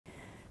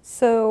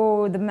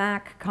So the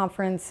MAC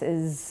conference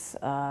is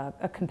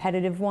a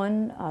competitive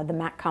one. The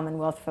MAC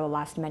Commonwealth for the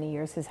last many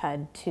years has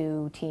had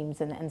 2 teams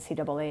in the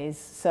NCAAs.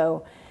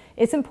 So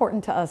it's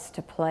important to us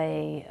to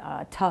play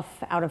a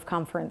tough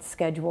out-of-conference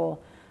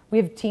schedule. We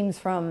have teams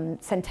from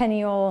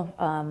Centennial,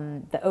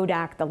 the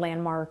ODAC, the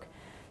Landmark.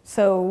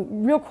 So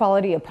real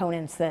quality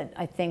opponents that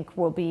I think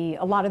will be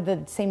a lot of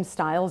the same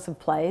styles of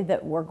play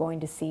that we're going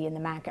to see in the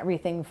MAC.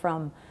 Everything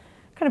from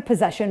kind of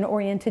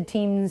possession-oriented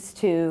teams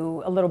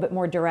to a little bit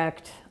more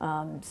direct,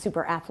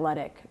 super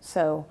athletic.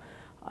 So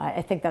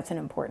I think that's an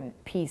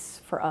important piece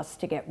for us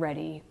to get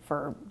ready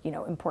for,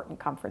 important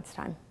conference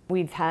time.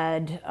 We've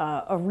had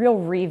a real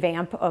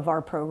revamp of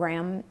our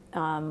program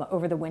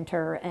over the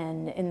winter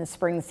and in the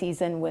spring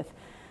season with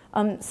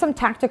some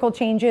tactical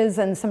changes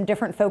and some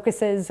different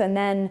focuses, and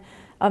then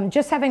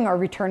just having our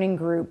returning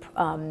group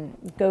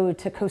go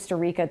to Costa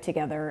Rica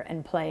together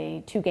and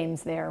play 2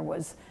 games there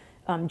was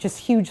just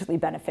hugely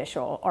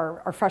beneficial.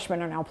 Our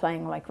freshmen are now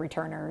playing like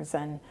returners,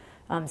 and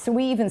so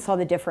we even saw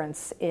the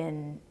difference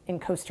in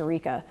Costa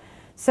Rica.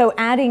 So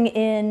adding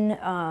in,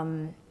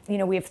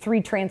 we have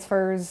 3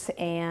 transfers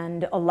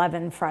and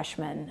 11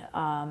 freshmen.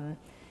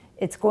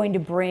 It's going to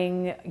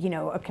bring,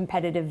 a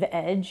competitive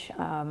edge.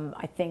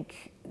 I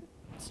think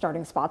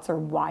starting spots are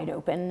wide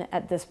open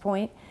at this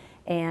point,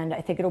 and I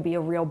think it'll be a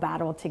real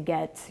battle to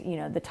get,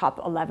 the top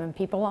 11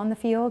 people on the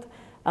field.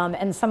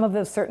 And some of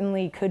those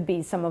certainly could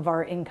be some of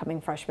our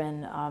incoming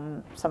freshmen,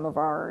 some of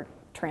our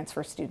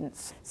transfer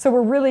students. So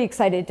we're really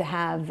excited to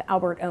have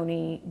Albert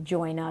Oni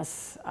join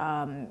us.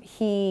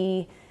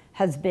 He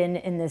has been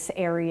in this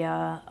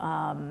area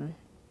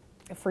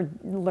for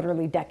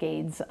literally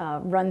decades,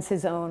 runs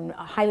his own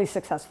highly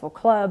successful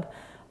club.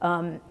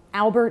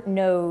 Albert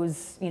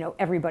knows,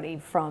 everybody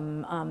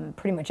from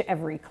pretty much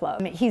every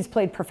club. He's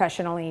played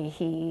professionally.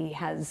 He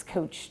has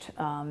coached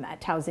at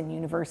Towson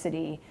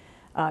University.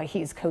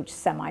 He's coached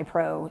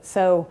semi-pro.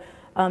 So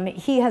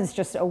he has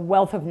just a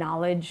wealth of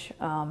knowledge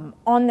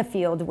on the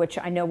field, which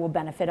I know will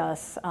benefit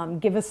us,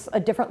 give us a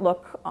different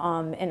look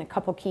in a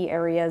couple key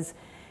areas,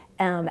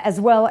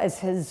 as well as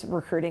his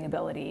recruiting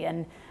ability.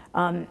 And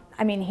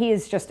he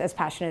is just as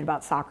passionate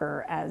about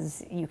soccer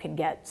as you can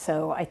get.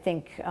 So I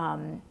think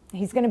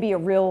he's going to be a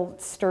real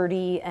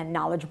sturdy and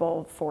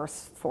knowledgeable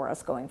force for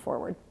us going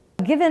forward.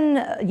 Given,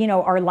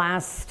 our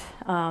last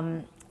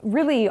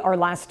our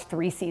last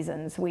 3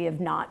 seasons we have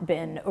not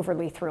been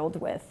overly thrilled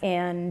with.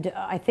 And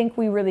I think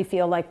we really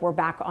feel like we're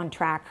back on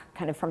track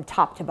kind of from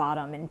top to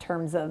bottom in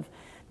terms of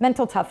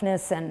mental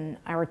toughness and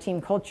our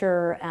team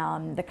culture,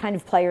 the kind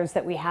of players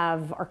that we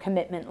have, our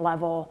commitment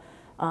level,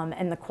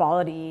 and the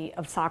quality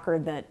of soccer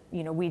that,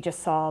 we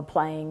just saw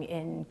playing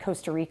in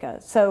Costa Rica.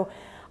 So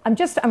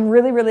I'm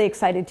really, really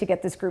excited to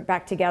get this group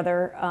back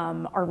together.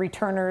 Our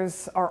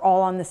returners are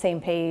all on the same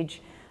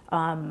page.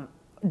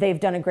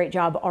 They've done a great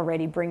job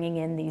already bringing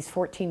in these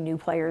 14 new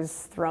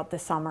players throughout the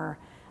summer.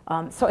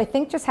 So I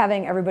think just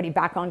having everybody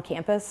back on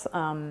campus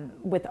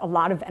with a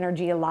lot of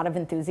energy, a lot of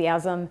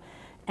enthusiasm,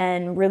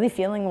 and really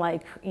feeling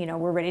like,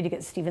 we're ready to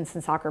get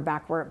Stevenson soccer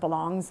back where it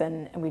belongs,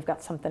 and we've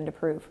got something to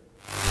prove.